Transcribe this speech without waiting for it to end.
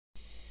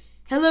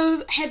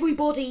Hello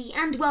everybody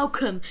and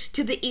welcome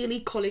to the Ely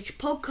College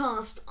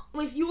Podcast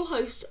with your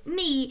host,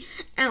 me,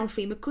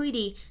 Alfie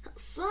McCready.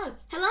 So,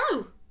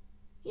 hello!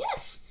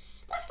 Yes,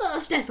 the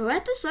first ever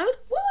episode.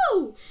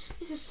 Whoa!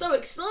 This is so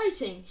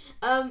exciting.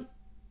 I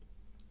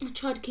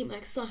tried to keep my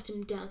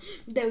excitement down.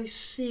 Very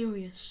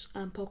serious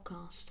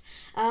podcast.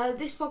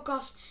 This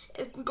podcast,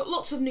 we've got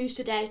lots of news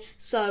today,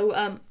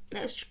 so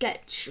let's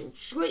get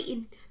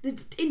straight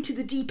into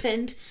the deep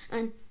end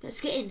and let's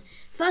get in.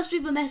 First, we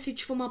have a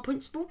message from our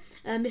principal,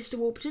 Mr.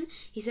 Warburton.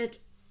 He said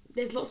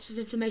there's lots of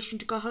information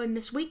to go home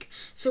this week,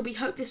 so we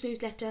hope this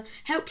newsletter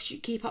helps you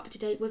keep up to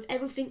date with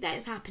everything that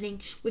is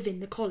happening within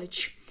the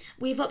college.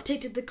 We've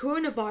updated the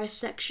coronavirus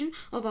section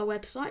of our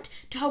website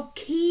to hold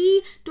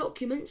key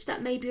documents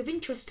that may be of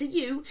interest to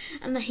you,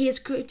 and he has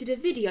created a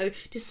video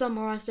to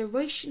summarise the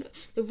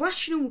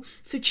rationale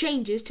for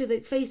changes to the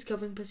face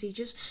covering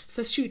procedures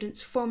for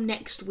students from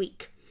next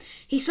week.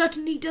 He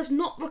certainly does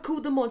not recall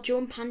the module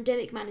on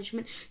pandemic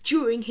management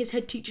during his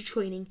head teacher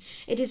training.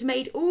 It is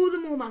made all the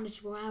more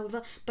manageable,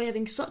 however, by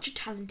having such a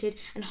talented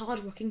and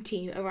hard-working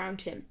team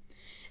around him.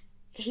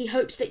 He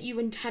hopes that you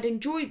had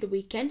enjoyed the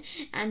weekend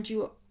and you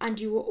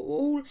were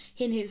all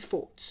in his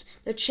thoughts.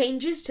 The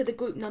changes to the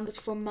group numbers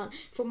from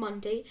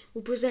Monday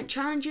will present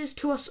challenges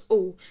to us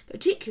all,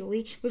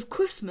 particularly with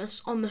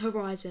Christmas on the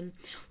horizon.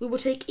 We will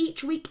take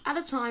each week at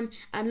a time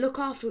and look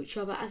after each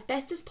other as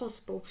best as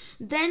possible.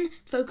 Then,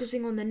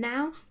 focusing on the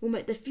now will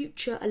make the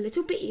future a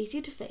little bit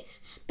easier to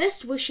face.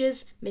 Best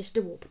wishes,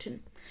 Mr.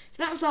 Warburton.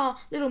 So that was our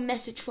little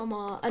message from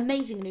our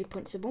amazing new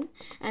principal.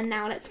 And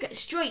now let's get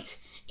straight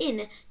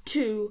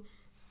into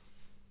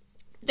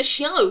the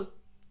show.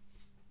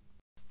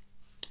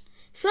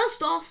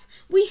 First off,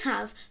 we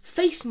have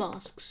face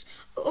masks.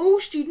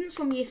 All students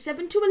from year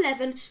 7 to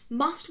 11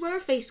 must wear a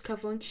face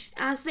covering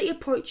as they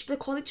approach the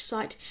college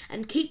site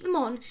and keep them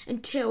on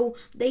until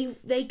they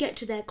get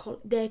to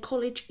their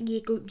college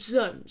year group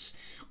zones.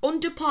 On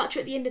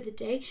departure at the end of the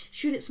day,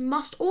 students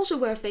must also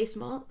wear face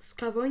mask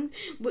coverings,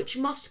 which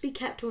must be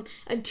kept on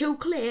until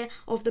clear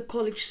of the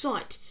college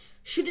site.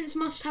 Students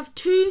must have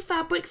 2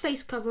 fabric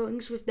face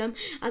coverings with them,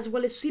 as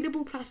well as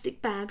sealable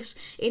plastic bags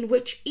in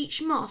which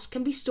each mask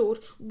can be stored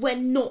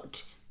when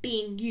not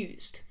being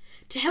used.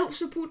 To help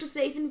support a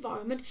safe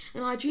environment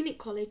and hygienic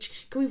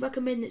college, can we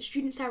recommend that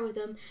students have with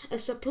them a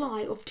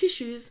supply of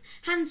tissues,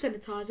 hand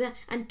sanitizer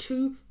and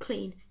 2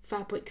 clean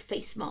fabric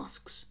face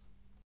masks.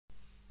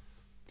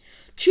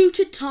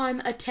 Tutor time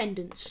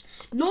attendance.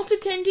 Not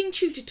attending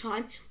tutor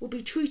time will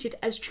be treated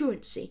as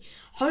truancy.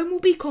 Home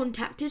will be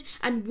contacted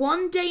and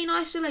 1 day in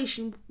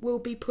isolation will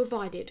be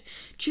provided.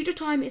 Tutor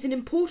time is an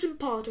important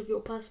part of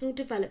your personal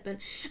development,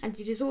 and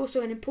it is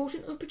also an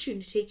important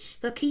opportunity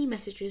for key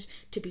messages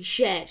to be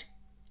shared.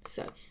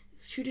 So,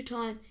 tutor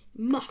time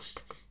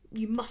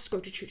you must go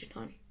to tutor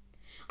time.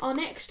 Our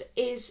next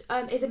is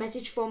a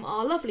message from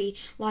our lovely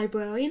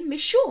librarian, Miss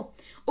Shaw.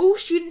 All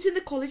students in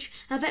the college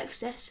have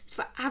access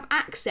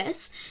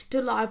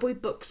to library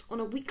books on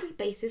a weekly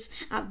basis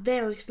at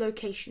various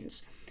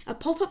locations. A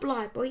pop-up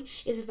library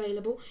is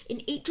available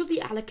in each of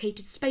the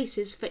allocated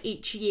spaces for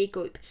each year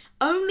group.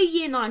 Only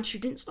Year 9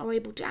 students are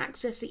able to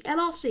access the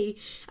LRC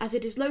as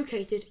it is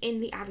located in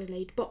the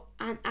Adelaide block.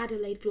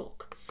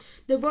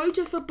 The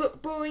rota for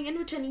book borrowing and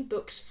returning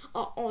books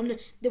are on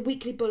the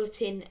weekly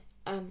bulletin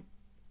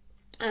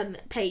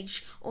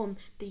page on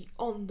the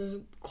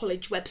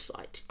college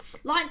website.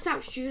 Lights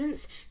Out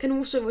students can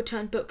also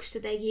return books to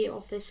their year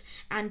office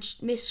and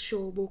Miss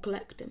Shaw will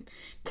collect them.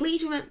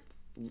 Please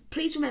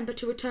remember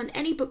to return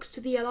any books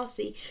to the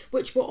LRC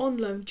which were on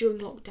loan during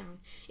lockdown.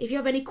 If you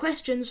have any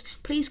questions,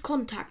 please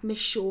contact Miss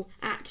Shaw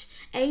at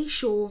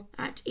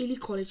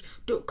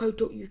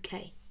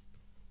ashaw@elycollege.co.uk.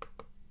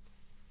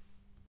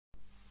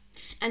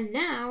 And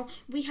now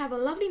we have a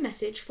lovely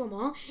message from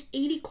our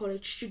Ely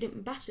College student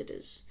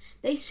ambassadors.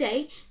 They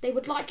say they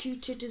would like you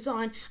to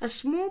design a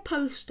small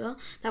poster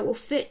that will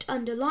fit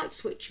under light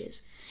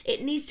switches.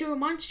 It needs to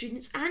remind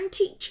students and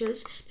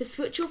teachers to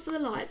switch off the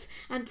lights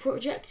and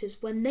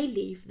projectors when they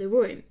leave the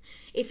room.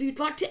 If you'd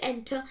like to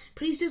enter,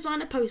 please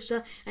design a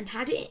poster and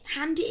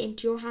hand it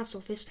into your house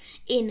office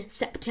in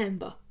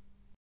September.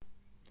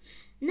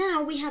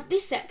 Now we have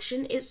this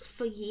section is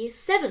for year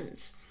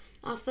 7s.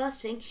 Our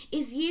first thing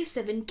is Year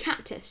 7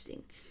 CAT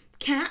testing.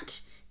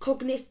 CAT,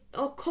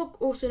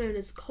 also known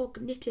as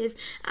Cognitive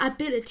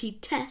Ability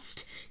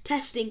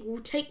testing will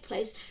take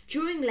place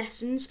during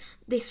lessons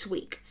this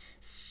week.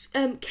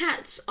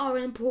 CATs are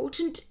an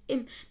important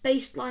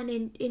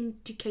baseline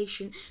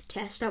indication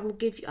test that will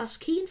give us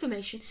key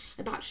information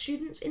about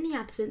students in the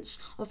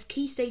absence of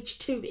Key Stage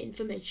 2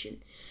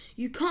 information.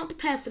 You can't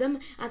prepare for them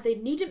as they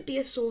needn't be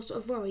a source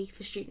of worry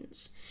for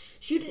students.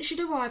 Students should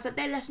arrive at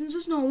their lessons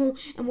as normal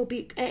and will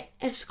be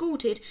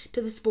escorted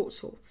to the sports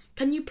hall.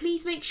 Can you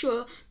please make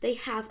sure they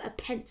have a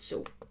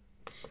pencil?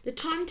 The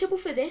timetable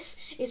for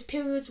this is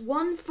periods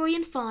 1, 3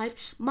 and 5.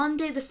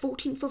 Monday the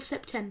 14th of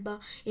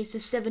September is the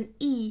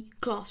 7E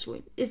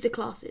classes.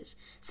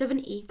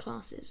 7E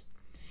classes.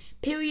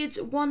 Periods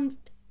 1,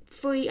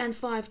 3 and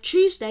 5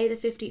 Tuesday the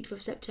 15th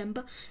of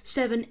September,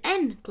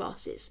 7N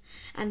classes,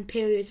 and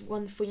periods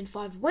 1, 3 and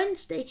 5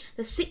 Wednesday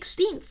the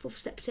 16th of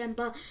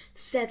September,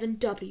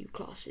 7W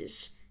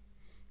classes.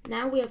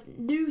 Now we have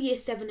new Year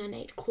 7 and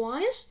 8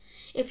 choirs.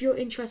 If you're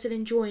interested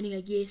in joining a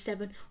Year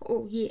 7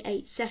 or Year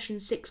 8 Session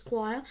 6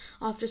 choir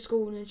after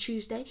school on a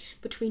Tuesday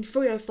between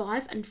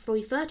 3:05 and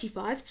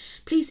 3:35,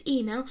 please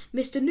email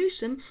Mr.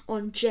 Newsom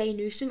on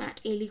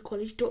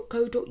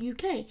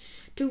jnewsom@elycollege.co.uk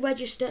to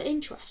register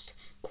interest.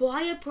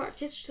 Choir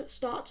practice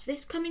starts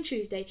this coming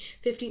Tuesday,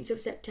 15th of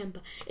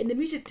September, in the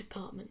music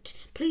department.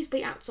 Please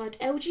be outside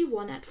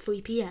LG1 at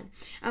 3 p.m,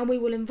 and we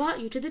will invite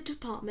you to the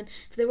department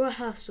for the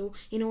rehearsal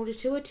in order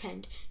to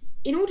attend.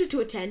 In order to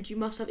attend, you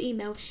must have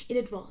emailed in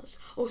advance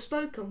or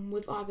spoken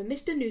with either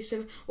Mr.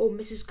 Newsom or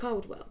Mrs.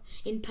 Caldwell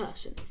in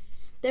person.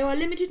 There are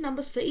limited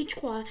numbers for each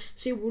choir,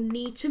 so you will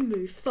need to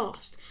move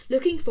fast.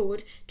 Looking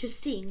forward to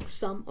seeing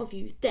some of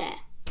you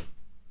there.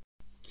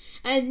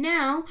 And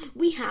now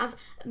we have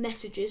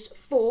messages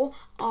for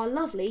our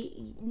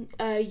lovely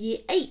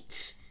Year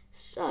 8s.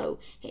 So,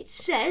 it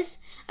says,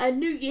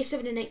 new Year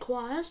 7 and 8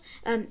 choirs,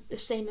 the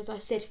same as I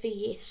said for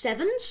Year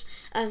 7s.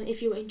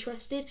 If you're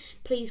interested,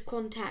 please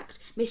contact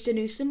Mr.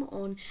 Newsom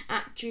on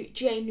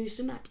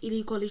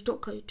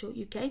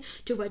jnewsom@elycollege.co.uk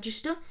to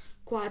register.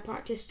 Choir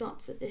practice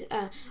starts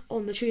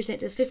on the Tuesday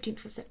the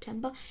 15th of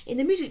September in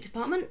the music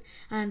department,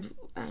 and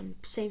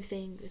same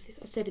thing with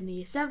I said in the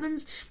Year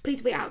 7s.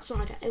 Please be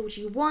outside at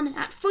LG1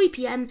 at 3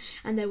 p.m,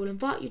 and they will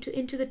invite you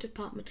into the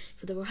department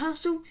for the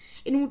rehearsal.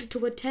 In order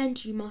to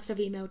attend, you must have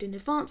emailed in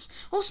advance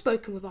or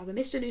spoken with either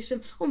Mr.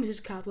 Newsom or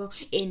Mrs. Caldwell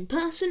in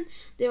person.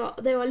 There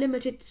are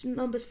limited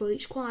numbers for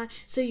each choir,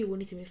 so you will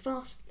need to move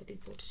fast. Looking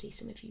forward to see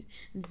some of you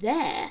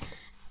there.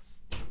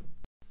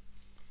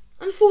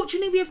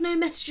 Unfortunately, we have no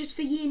messages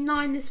for Year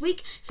 9 this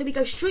week, so we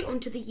go straight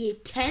on to the Year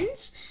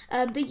 10s.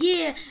 The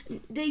Year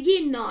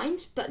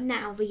 9s, but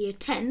now the Year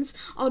 10s,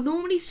 are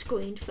normally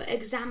screened for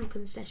exam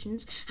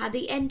concessions at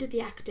the end of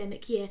the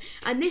academic year,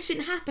 and this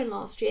didn't happen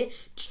last year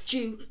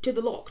due to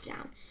the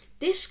lockdown.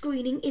 This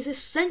screening is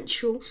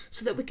essential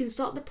so that we can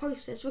start the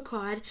process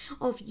required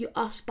of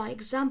us by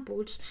exam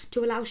boards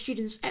to allow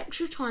students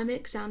extra time in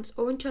exams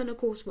or internal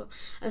coursework,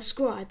 a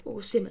scribe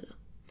or similar.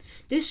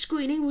 This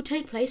screening will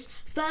take place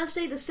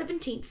Thursday the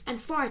 17th and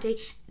Friday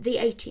the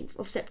 18th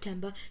of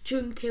September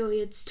during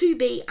periods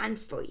 2B and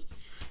 3.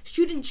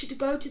 Students should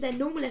go to their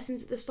normal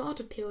lessons at the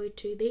start of period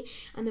 2B,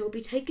 and they will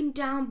be taken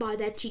down by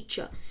their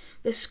teacher.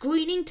 The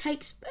screening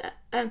takes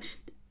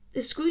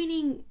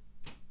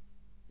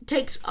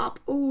up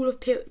all of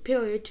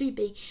period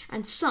 2B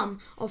and some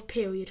of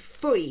period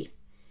 3.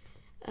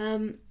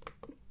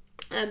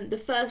 The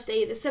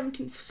Thursday, the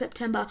 17th of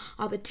September,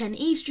 are the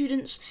 10E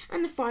students,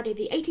 and the Friday,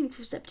 the 18th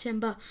of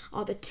September,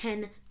 are the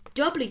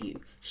 10W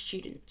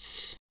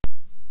students.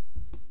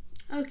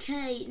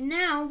 Okay,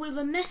 now with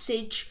a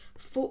message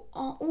for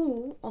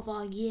all of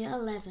our Year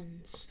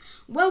 11s.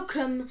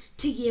 Welcome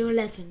to Year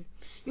 11.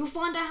 You'll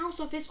find our house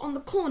office on the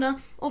corner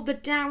of the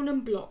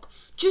Downham block,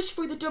 just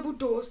through the double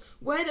doors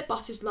where the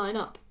buses line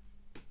up,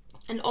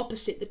 and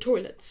opposite the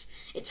toilets.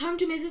 It's home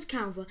to Mrs.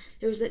 Calver,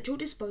 who is at your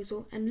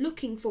disposal and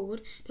looking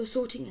forward to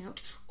sorting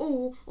out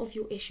all of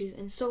your issues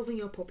and solving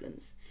your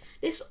problems.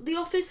 The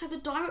office has a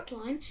direct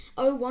line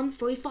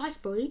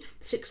 01353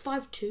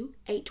 652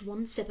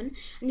 817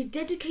 and a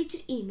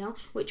dedicated email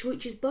which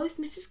reaches both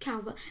Mrs.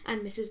 Calver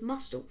and Mrs.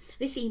 Mustle.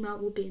 This email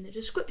will be in the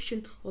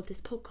description of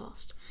this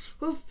podcast.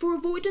 For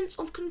avoidance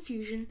of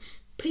confusion,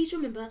 please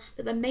remember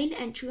that the main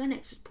entry and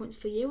exit points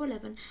for Year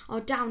 11 are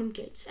Downham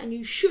gates, and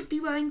you should be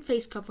wearing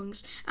face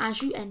coverings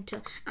as you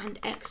enter and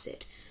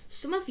exit.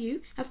 Some of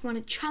you have found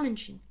it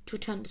challenging to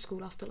return to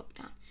school after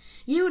lockdown.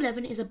 Year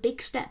 11 is a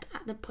big step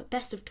at the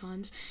best of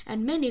times,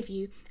 and many of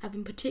you have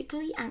been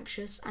particularly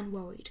anxious and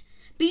worried.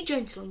 Be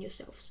gentle on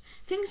yourselves.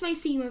 Things may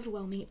seem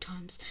overwhelming at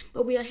times,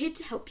 but we are here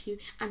to help you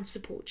and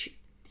support you.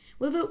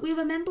 We have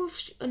a member of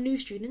new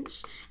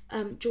students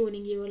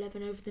joining Year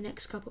 11 over the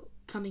next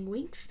coming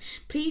weeks.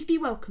 Please be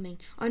welcoming.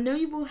 I know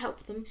you will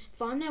help them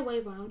find their way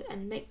around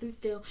and make them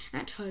feel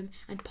at home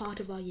and part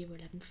of our Year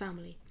 11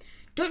 family.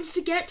 Don't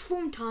forget,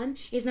 form time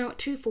is now at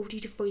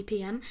 2:40 to 3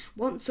 p.m.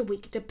 once a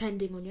week,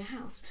 depending on your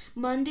house.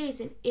 Monday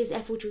is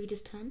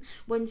Ethelreda's turn,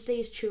 Wednesday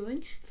is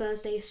Turing,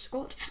 Thursday is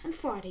Scott, and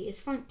Friday is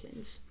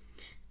Franklin's.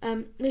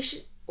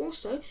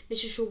 Also,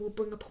 Mrs. Shaw will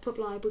bring a pop-up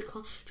library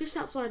car just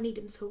outside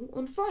Needham's Hall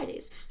on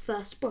Friday's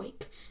first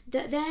break.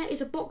 There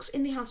is a box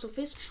in the house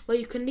office where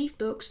you can leave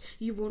books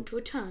you want to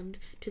return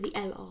to the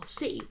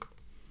LRC.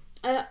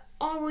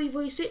 RE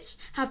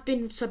resits have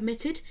been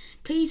submitted.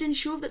 Please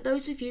ensure that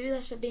those of you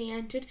that are being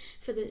entered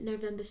for the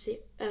November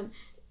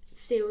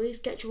series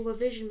get your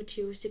revision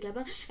materials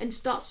together and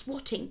start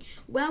swatting.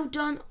 Well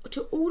done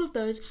to all of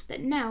those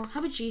that now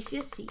have a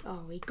GCSE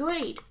RE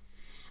grade.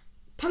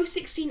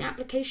 Post-16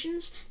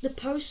 applications, the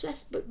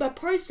process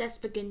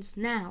begins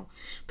now.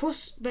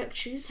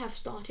 Prospectuses have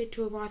started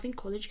to arrive in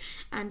college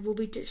and will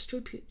be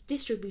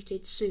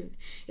distributed soon.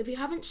 If you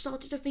haven't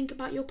started to think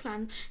about your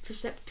plans for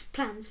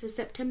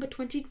September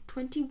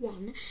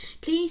 2021,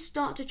 please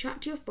start to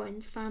chat to your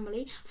friends,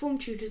 family, form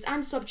tutors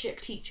and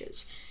subject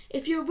teachers.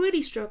 If you're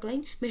really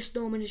struggling, Miss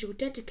Norman is your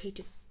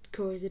dedicated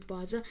careers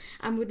advisor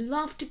and would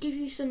love to give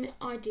you some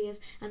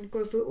ideas and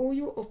go through all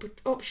your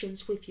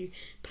options with you.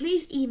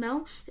 Please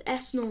email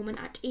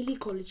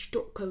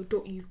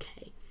snorman@elycollege.co.uk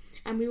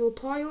and we will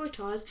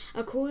prioritise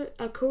a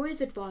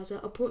careers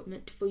advisor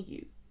appointment for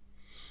you.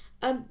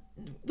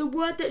 The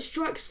word that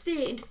strikes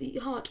fear into the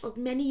heart of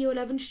many Year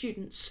 11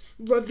 students: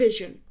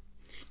 revision.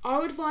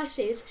 Our advice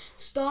is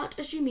start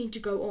as you mean to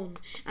go on,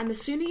 and the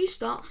sooner you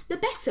start, the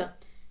better.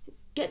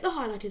 Get the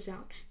highlighters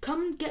out.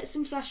 Come and get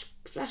some blank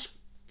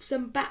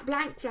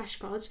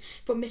flashcards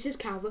from Mrs.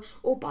 Calver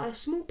or buy a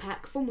small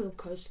pack from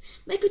Wilco's.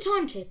 Make a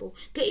timetable,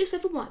 get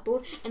yourself a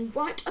whiteboard and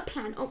write a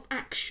plan of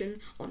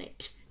action on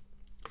it.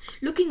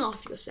 Looking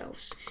after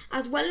yourselves.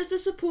 As well as the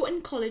support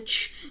in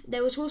college,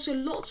 there was also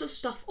lots of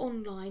stuff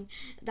online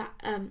that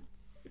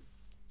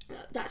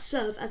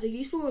serve as a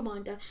useful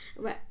reminder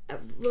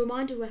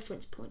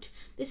reference point.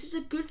 This is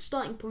a good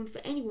starting point for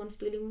anyone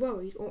feeling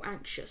worried or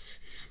anxious.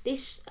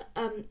 This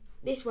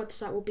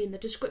website will be in the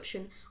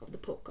description of the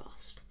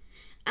podcast.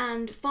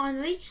 And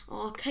finally,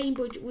 our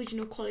Cambridge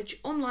Regional College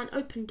Online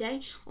Open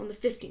Day on the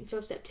 15th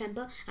of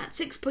September at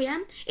 6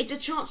 p.m. It's a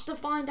chance to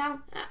find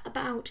out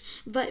about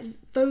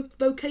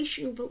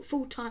vocational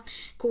full-time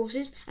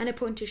courses and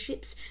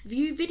apprenticeships,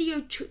 view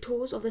video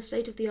tours of the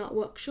state-of-the-art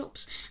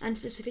workshops and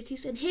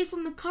facilities, and hear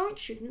from the current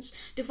students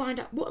to find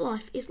out what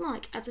life is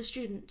like as a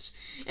student.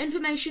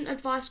 Information,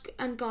 advice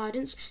and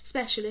guidance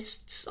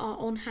specialists are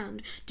on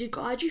hand to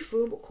guide you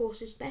through what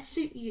courses best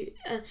suit you,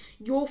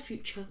 your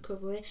future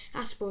career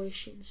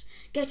aspirations,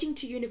 getting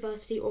to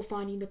university or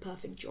finding the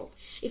perfect job.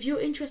 If you're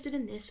interested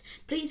in this,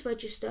 please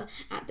register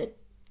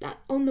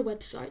on the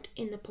website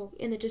in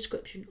the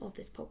description of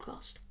this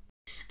podcast.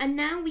 And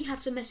now we have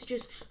some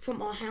messages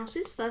from our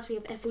houses. First, we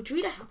have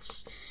Etheldreda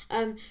House.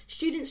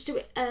 Students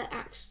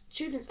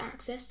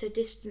access to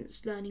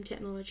distance learning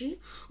technology.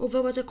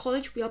 Although as a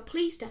college we are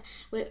pleased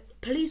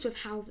with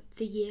how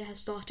the year has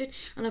started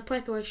and our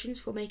preparations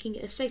for making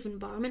it a safe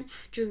environment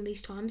during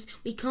these times,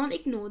 we can't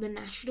ignore the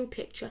national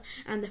picture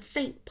and the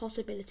faint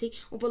possibility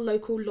of a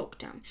local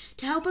lockdown.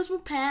 To help us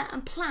prepare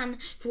and plan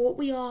for what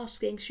we are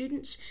asking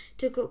students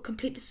to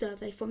complete the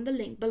survey from the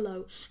link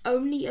below,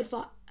 only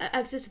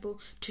accessible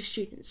to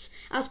students.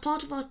 As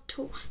part of our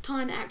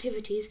time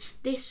activities,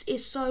 this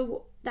is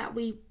so that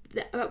we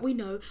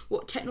know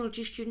what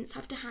technology students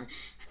have to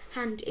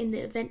hand in the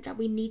event that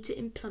we need to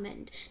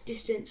implement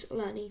distance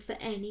learning for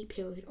any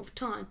period of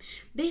time.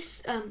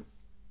 This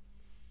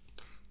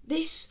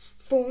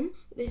form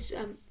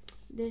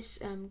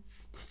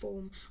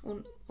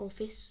on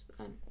Office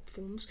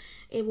forms,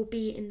 it will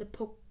be in the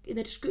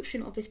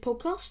description of this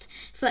podcast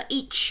for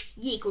each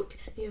year group.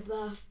 You have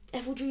the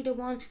Etheldreda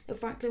one, the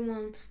Franklin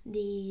one,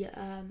 the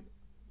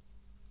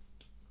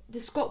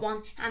Scott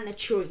one, and the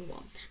Turing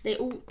one.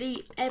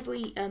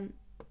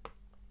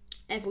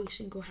 Every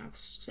single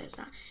house says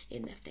that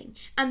in their thing.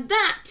 And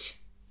that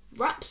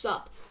wraps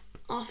up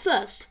our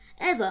first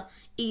ever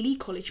Ely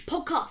College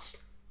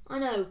podcast. I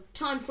know,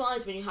 time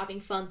flies when you're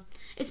having fun.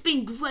 It's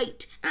been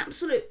great,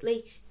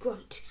 absolutely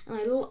great,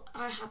 and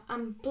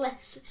I'm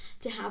blessed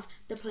to have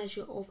the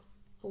pleasure of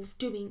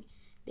doing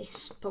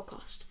this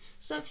podcast.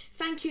 So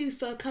thank you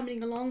for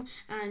coming along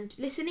and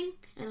listening,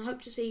 and I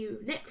hope to see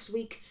you next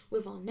week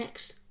with our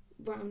next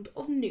round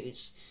of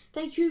news.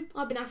 Thank you.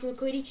 I've been Alfie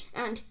McCready,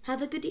 and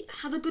have a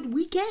good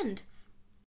weekend.